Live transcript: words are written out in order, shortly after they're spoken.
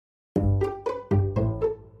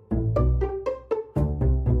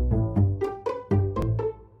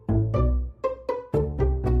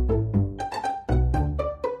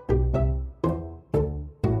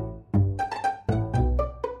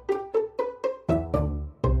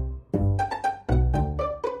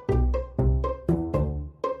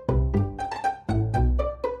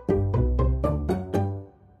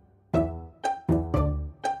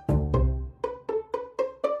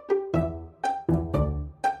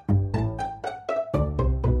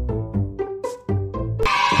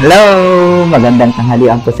Hello! Magandang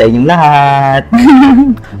tanghalian po sa inyong lahat.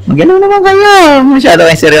 Magalaw naman kayo. Masyado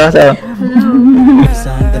kayong seryoso.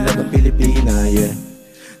 Isang dalagang Pilipina, yeah.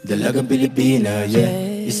 Dalagang Pilipina, yeah.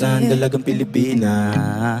 Isang dalagang Pilipina.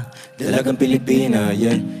 Dalagang Pilipina,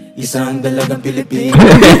 yeah. Isang dalagang Pilipina.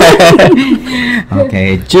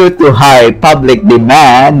 Okay, due to high public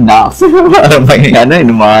demand, may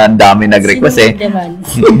mga dami nag-request eh.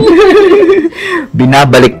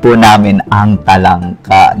 Binabalik po namin ang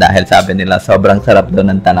talangka dahil sabi nila sobrang sarap daw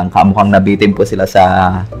ng talangka. Mukhang nabitin po sila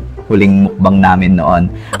sa huling mukbang namin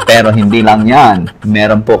noon. Pero hindi lang yan.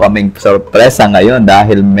 Meron po kaming sorpresa ngayon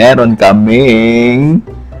dahil meron kaming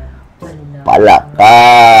palaka.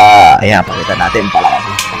 Ayan, pakita natin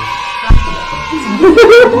palaka.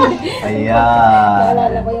 Ayan.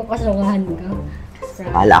 Naalala ko yung kasungahan ko.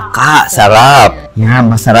 Palaka, sarap.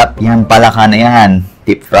 Yan, masarap yan palaka na yan.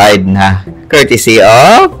 Deep fried na. Courtesy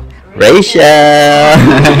of Rachel.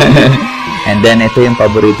 And then, ito yung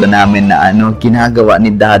paborito namin na ginagawa ni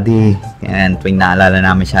Daddy. Yan, tuwing naalala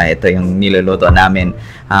namin siya, ito yung niluluto namin.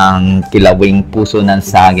 Ang kilawing puso ng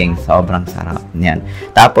saging. Sobrang sarap. Yan.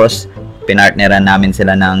 Tapos, pinartneran namin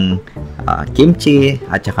sila ng kimchi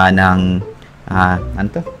at saka ng ano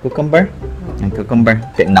to? Cucumber? Ang cucumber.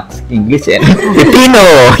 English eh. Filipino!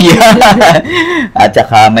 Yeah! At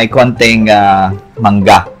saka may konting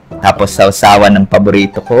mangga. Tapos sausawan ng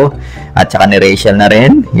paborito ko. At saka ni Rachel na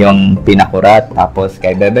rin, yung pinakurat. Tapos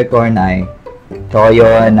kay Bebecorn ay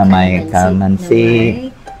toyo na may kamansi.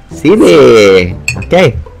 Sili!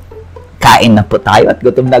 Okay. Kain na po tayo at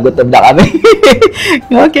gutom na kami.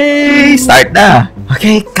 Okay, start na.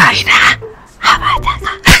 Okay, kain na. Habata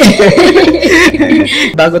ka.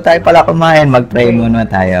 Bago tayo pala kumain, mag-pray muna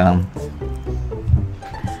tayo.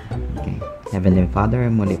 Okay. Heavenly Father,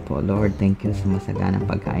 muli po, Lord, thank you sa masaganang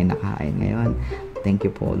pagkain na kain ngayon. Thank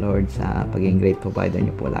you po, Lord, sa pagiging great provider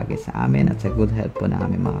niyo po lagi sa amin at sa good health po na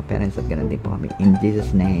aming mga parents at ganun din po kami. In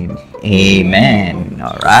Jesus' name, Amen.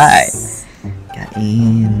 Alright.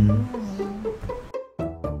 Kain.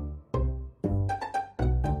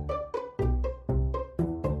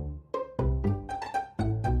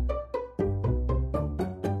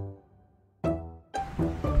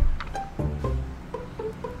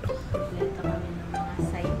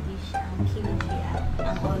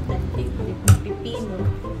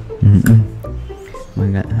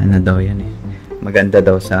 Ano daw yan eh. Maganda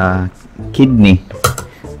daw sa kidney.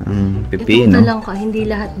 Ang pipino. Ito lang ka, hindi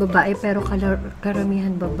lahat babae pero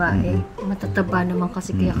karamihan babae. Matataba naman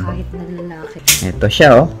kasi kaya kahit na lalaki. Ito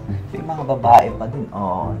siya oh. May mga babae pa din.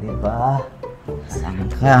 Oh, di ba?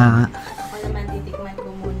 Talangka. Ako naman titikman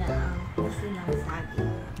ko muna ang puso ng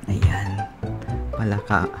saging. Ayan.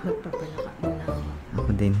 Palaka. Magpapalaka muna ako. Ako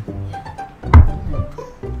din.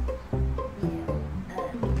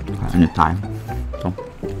 Ano tayo? Ito.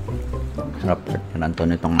 Harap nato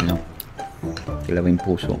nitong kilawing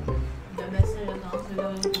puso. The best talaga ang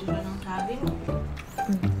kilawing puso ng saging.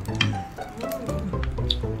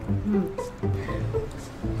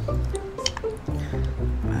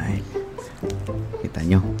 Ay. Kita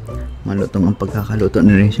nyo. Malutong ang pagkakaluto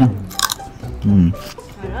ni Risha.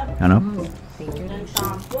 Sarap. Sarap? Thank you. Ng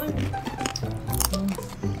shampoo.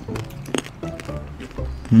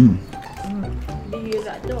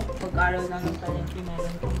 Bihira to. Pag-araw lang ng talenti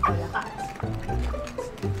meron kong palaka.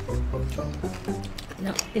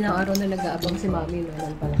 Ilang araw na nag-aabang si Mami no,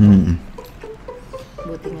 ng palaka.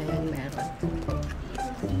 Buti ngayon meron.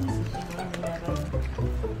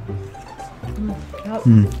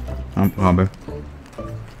 Ang grabe.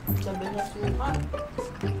 Sabi na suka.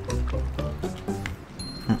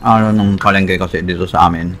 Ang araw ng palengke kasi dito sa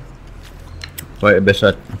amin. For ibes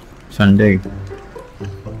at Sunday.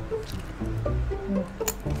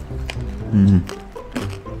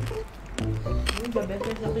 The best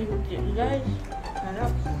sa kimchi, guys.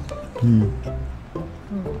 Sarap. Ang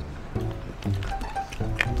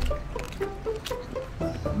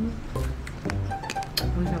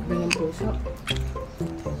sarap ng puso.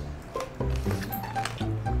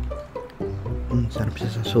 Sarap siya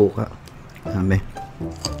sa suka. Sabi.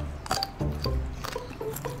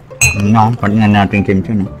 Palingan natin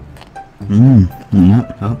kimchi, no?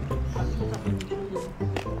 Sarap.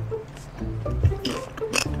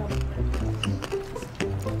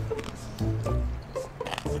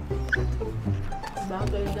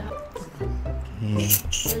 Bagay lahat.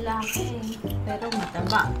 Lalaki. Pero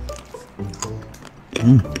mataba.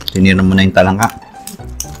 Tinira mo na yung talangka.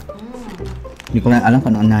 Hindi ko lang alam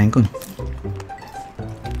kung ano anahin ko.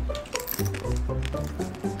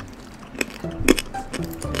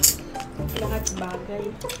 Lahat bagay.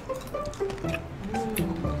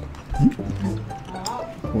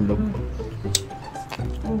 Hulog.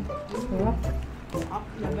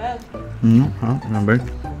 Labag. Ha? Number?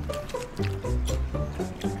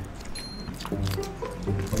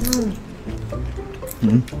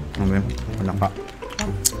 Okay. Wala pa.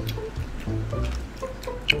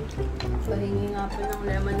 Pahingi nga po ng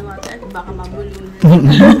lemon water. Baka mabulol.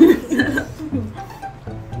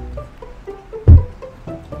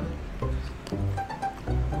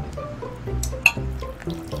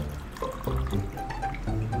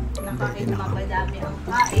 Nakakit mapadami ang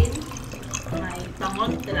kain. May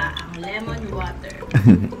pangontra ang lemon water.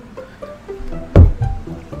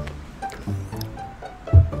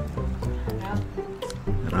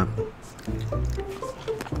 Sarap.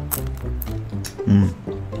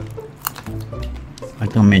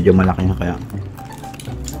 Ito medyo malaki na kaya.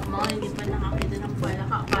 Mga hindi pa nakakita ng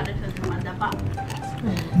palaka para sa dumadapa.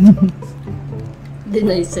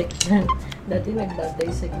 Dinaisect yan. Dati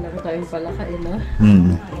nagdadisect lang tayong palakain, no?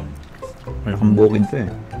 Malakang bukid to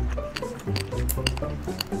eh.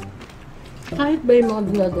 Kahit ba yung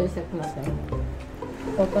mga dinadisect natin?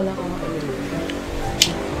 O palaka ang ano yun?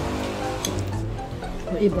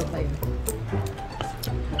 O iba pa yun?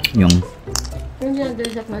 Yung Yung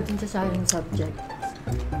dinadisect natin sa science subject.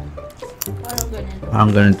 Parang ganito.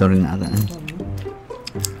 parang ganito rin ata.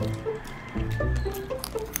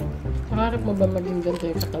 Pangarap mo ba maging ganito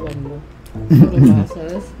yung katawan mo? Yung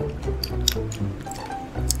muscles?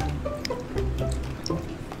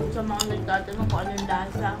 Sa mga nagtatanong kung anong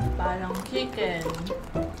lasa, parang chicken.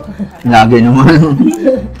 Lagi naman.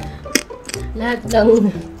 Lahat ng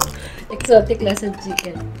exotic lasa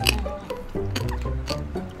chicken.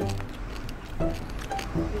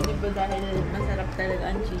 Hindi ba dahil masarap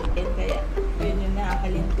talaga ang chicken, kaya yun yung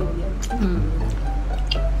nakakalintuyan.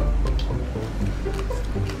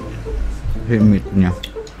 Yung meat niya.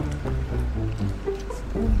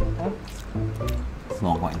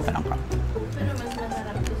 Mukhang kain Talangka. Pero mas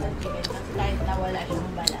masarap to sa chicken kasi kahit nawala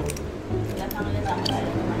siyang balat. Lasang-lasang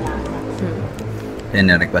talaga malasa. Yan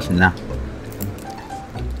na-request nila.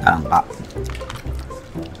 Talangka.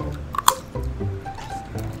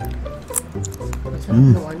 Masarap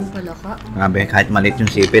ng ano, palaka. Grabe, kahit maliit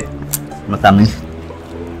yung sipit. Matamis.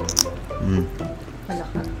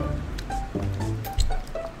 Palaka.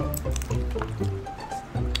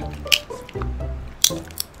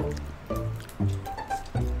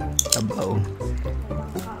 Tabaw.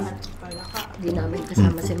 At palaka. Di namin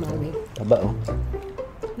kasama si Mami. Tabaw.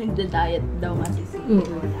 Nagda-diet daw kasi si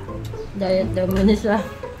Lola. Diet daw muna siya.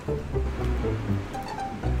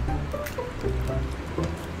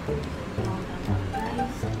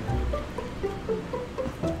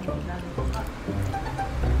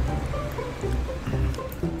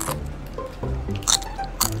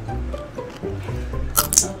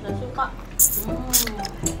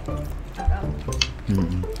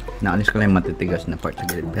 Naalis ko lang yung matitigas na part sa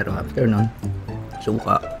gilid. Pero after nun,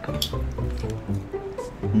 suka.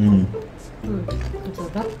 Ang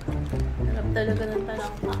sarap. Sarap talaga ng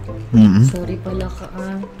talangka. Sorry palaka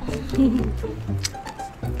ah. Ang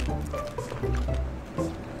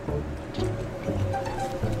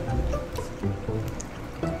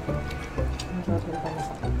sarap ng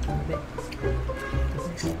palaka. Grabe.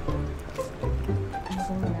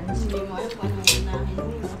 Hindi mo alam kung anong unahin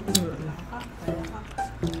mo. Talangka, palaka.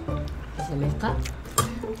 Kasi may ka.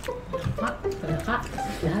 Palaka.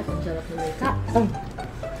 Lahat ang sarap ng may ka.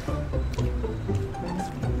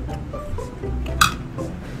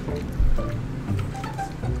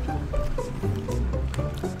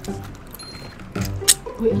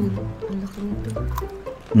 Uy, ang laki nito.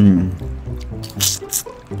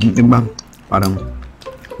 Yung iba, parang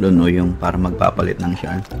luno yung para magpapalit ng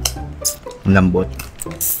siya. Ang lambot.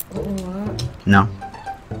 Oo nga. No?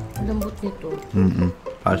 Ang lambot nito.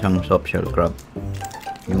 Para siyang soft shell crab.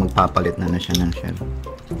 Yung magpapalit na siya ng shell.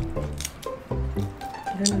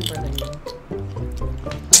 Ganun pala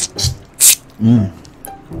yun.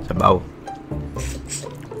 Sabaw.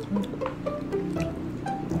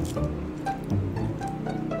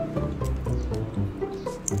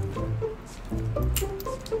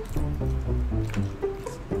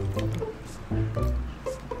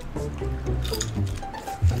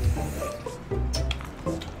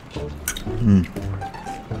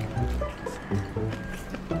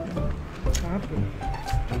 Sarap eh.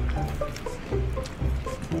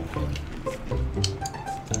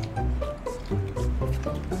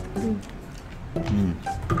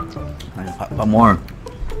 Ano pa more?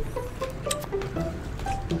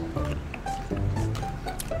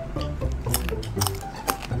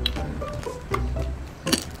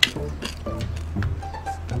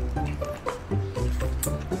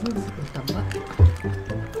 Ang taba.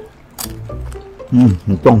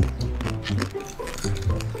 Itong.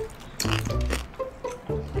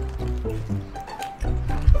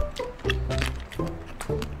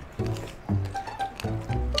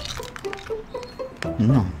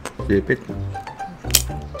 sipit.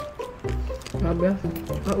 Grabe.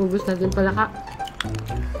 Maubos na din pala ka.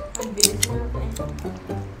 Ang bilis na natin.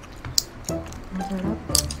 Masarap.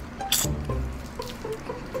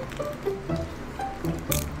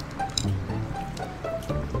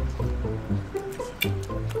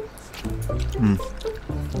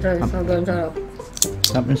 Sobrang sarap.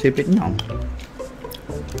 Sarap yung sipit niya.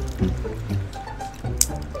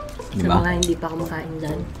 Sa Diba? mga hindi pa kumakain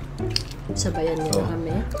dyan, sabayan niyo na kami.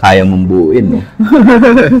 Kaya mong buuin, no?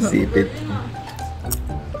 Sipit.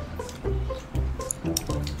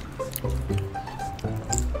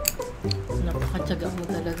 Napakatsaga mo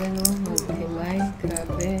talaga, no? Maghimay.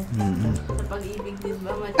 Grabe. Sa pag-ibig din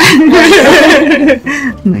ba?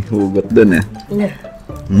 May hugot dun, eh. Yeah.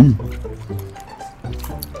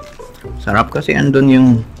 Sarap kasi andun yung,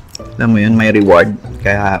 alam mo yun, may reward.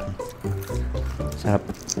 Kaya, sarap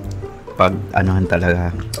pag, anuhan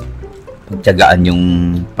talaga, pagtyagaan yung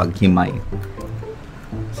paghimay.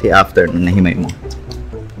 Kasi after, nung nahimay mo.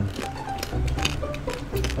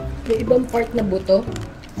 May ibang part na buto.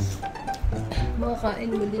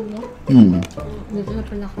 Makakain mo din, no? Dito na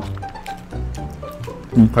pala ko.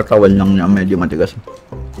 Yung katawan lang niya, medyo matigas.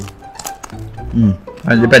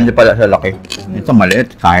 Depende pala sa laki. Ito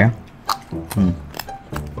maliit, kaya.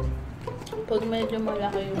 Pag medyo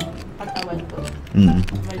malaki yung katawan ko,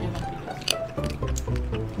 medyo matigas.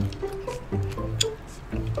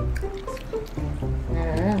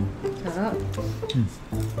 Sarap.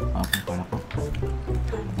 Okay, pala ko.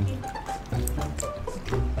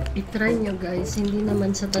 I-try nyo guys, hindi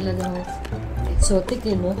naman siya talagang exotic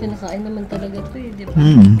eh, no? Kinakain naman talaga ito eh, di ba?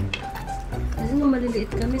 Kasi nung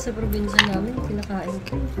maliliit kami sa probinsya namin, kinakain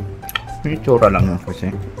ito eh. May tsura lang yun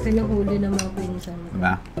kasi. Pinahuli ng mga pinsan.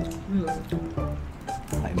 Diba?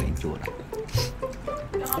 Ay, may tsura.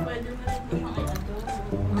 Saka pwede mo rin yung mga ito.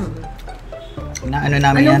 Inaano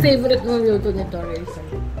namin Anong yan? favorite mong luto nito, Rachel?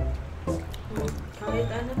 Kahit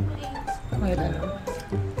ano po eh. Kahit ano?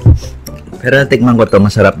 Pero natikman ko to,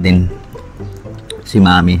 masarap din. Si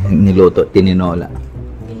Mami, niluto, tininola.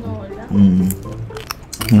 Tinola.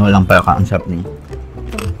 Tinolang palaka, ang sarap niya.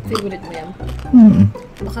 Favorite mo yan?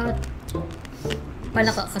 Baka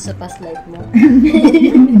palaka ka sa past life mo.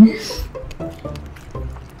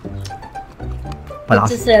 Palaka.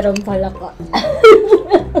 Etcheserong palaka.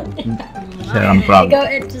 Serang frog. Ikaw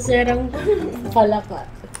etcheserong palaka.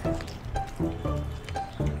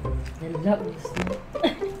 Hello, gusto mo.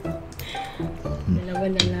 Dalawa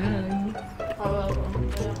na lang. Kawawa ko.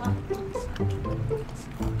 Kaya ka.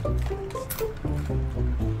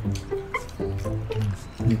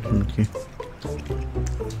 Okay.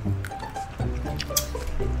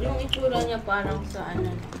 Yung itsura niya parang sa ano,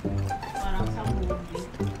 parang sa movie.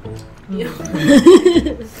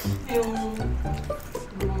 Yung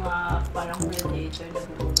mga parang predator na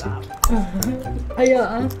bumugap. Kaya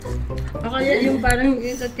kaya yung parang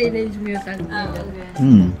yung sa Teenage Mutant Ninja.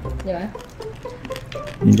 Di ba?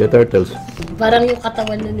 Ninja Turtles. Parang yung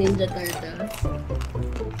katawan ng Ninja Turtle.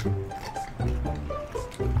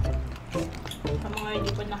 Sa mga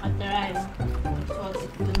hindi pa nakatry,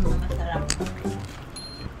 exotic dun na masarap.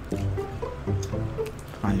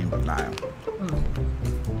 Kanin pa tayo.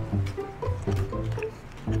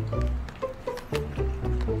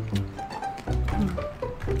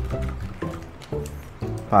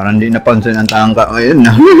 Parang di napansin ang Talangka ngayon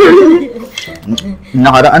na.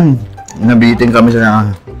 Nakaraan, nabitin kami sa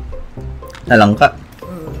Talangka.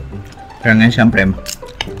 Kaya ngayon siyempre,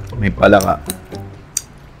 may Palaka.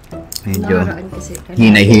 Medyo Nakaraan kasi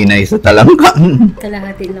hinay-hinay sa Talangka.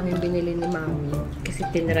 kalahati lang yung binili ni Mami. Kasi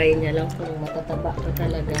tinry niya lang kung matataba ka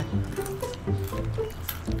talaga.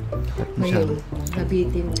 Ngayon,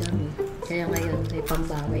 nabitin kami. Kaya ngayon, may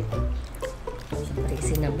pambawi. Siyempre,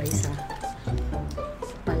 sinabay sa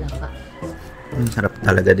Palaka. Ang sarap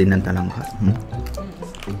talaga din ng Talangka.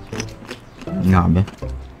 Ngabe.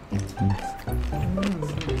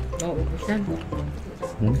 Oo, siya.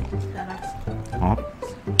 Sarap. Oh.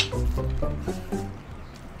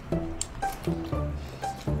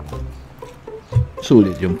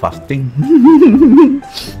 Sulit yung fasting.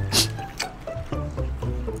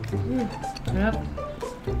 Sarap.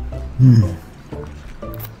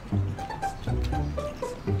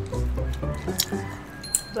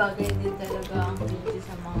 Bagay din talaga ang hindi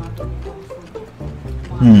sa mga ganitong food.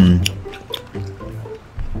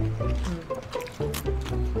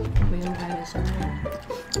 Mayroon kaya siya.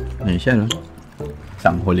 Ayun siya, no?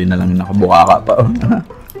 Isang huli na lang nakabuka ka pa.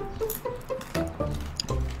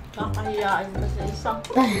 Kakahiyaan pa sa isang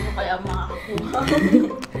hindi mo kaya makakakuha.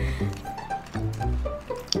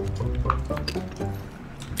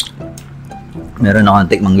 Meron akong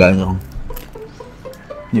tikmang gano'n.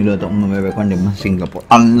 Niluto ko ng Bebecorns, di ba? Singapore.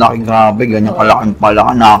 Ang laki, grabe. Ganyan kalaking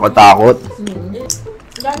palaka. Nakakatakot.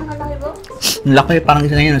 Gano'n kalaki ba? Ang laki, parang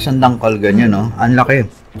isa na yun, isang dangkal, ganyan, no? Ang laki.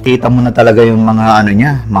 Kita mo na talaga yung mga ano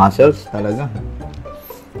niya, muscles talaga.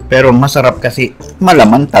 Pero masarap kasi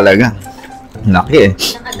malaman talaga. Ang laki eh.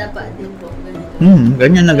 Nakadapa din po. Ganito.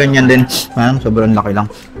 Ganyan na ganyan din. Parang sobrang laki lang.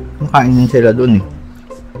 Kumakain din sila dun eh.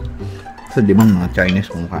 So di ba mga Chinese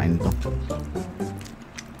kumakain ito?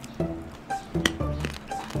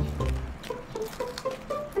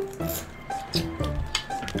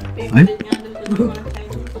 Ay? Favorite nga doon po ng mga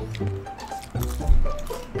Chinese.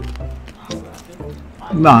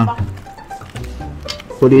 Diba?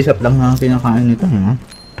 Kulisap lang ang kinakain nito, ha?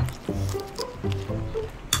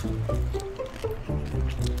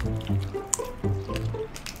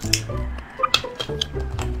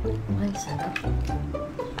 Ay, sarap.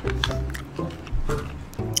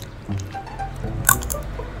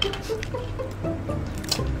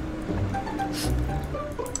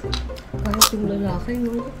 Parang yung lalaki,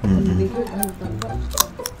 no? Ang bigot, ang taba.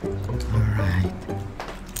 Alright.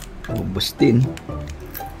 Ubus din.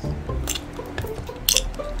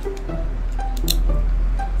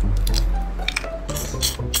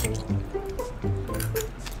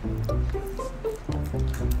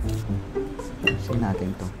 Kasi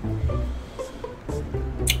natin to.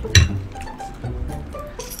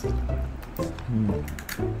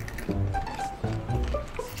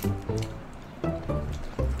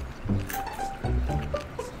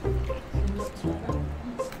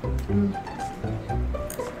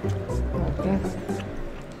 Okay.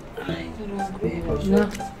 Ay, grabe. Na.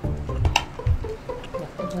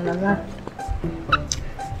 Dapat talaga.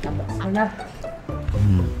 Dapat na.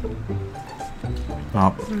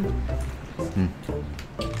 Sarap.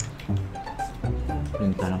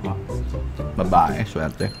 Yung Talangka. Babae,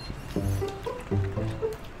 swerte.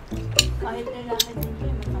 Kahit lalaki din siya,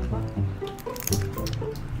 mataba.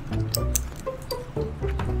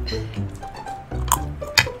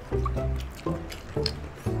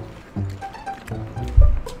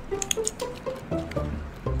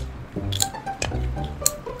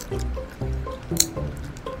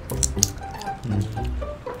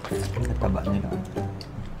 Kataba nila.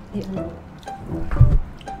 Ano?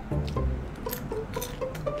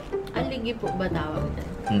 Aligi po ba tawag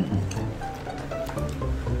din?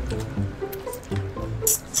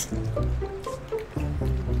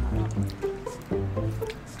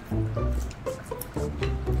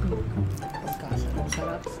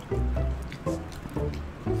 Pagkasarap-sarap.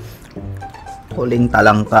 Huling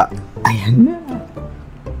talangka. Ayan na.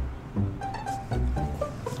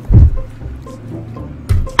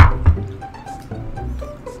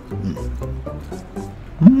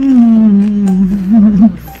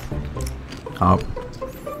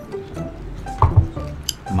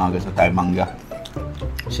 Umaga sa tayo mangga.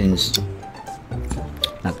 Since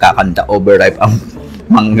nagkakanta overripe ang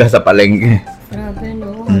mangga sa palengke. Grabe,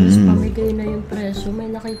 no? Halos pamigay na yung presyo. May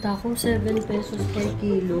nakita akong 7 pesos per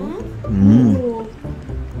kilo. Oo.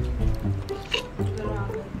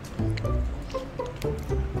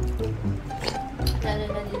 Lalo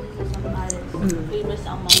na dito sa Sambales. Famous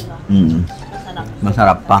ang mangga. Masarap.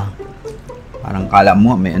 Masarap pa. Parang kala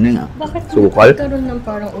mo, may ano nga. Bakit Sukal? nagkaroon ng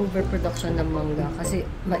parang overproduction ng mangga? Kasi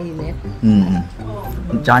mainit.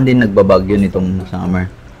 Tsaka din nagbabagyo nitong summer.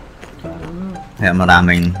 Kaya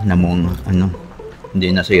maraming namong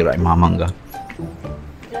hindi nasira yung mga mangga.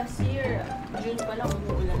 Last year, June pa lang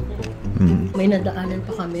umuulan din. May nadaanan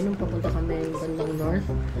pa kami nung papunta kami bandang north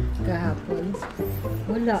kahapon.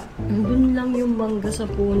 Wala. Nandun lang yung mangga sa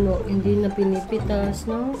puno. Hindi na pinipitas,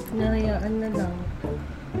 no? Narayaan na lang.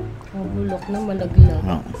 Mabulok na, malaglag.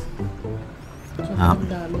 So, ang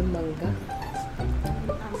daming mangga.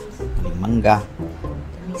 May mangga.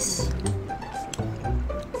 Tamis.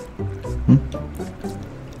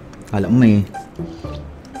 Kala mo may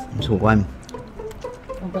sukan.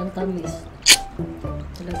 Sobrang tamis.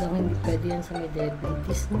 Talagang hindi pwede yan sa may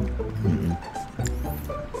diabetes, no?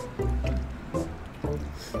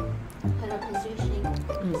 Harap ng shake.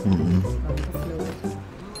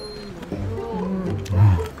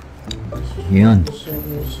 Yun.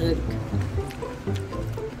 Shake.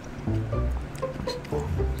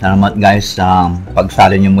 Salamat guys sa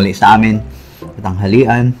pagsali nyo muli sa amin sa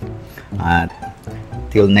tanghalian. At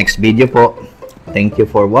till next video po. Thank you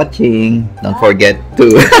for watching. Don't forget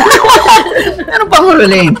to... Ano pang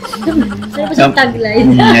huling? Saan pa siyang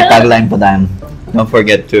tagline? Tagline po tayo. Don't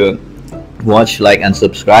forget to watch, like, and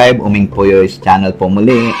subscribe. Uming po yung channel po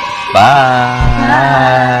muli.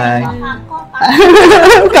 Bye!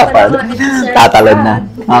 Kapal. Tatalon na.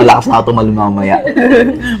 Ang lakas na ako tumalun mamaya.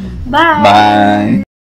 Bye! Bye!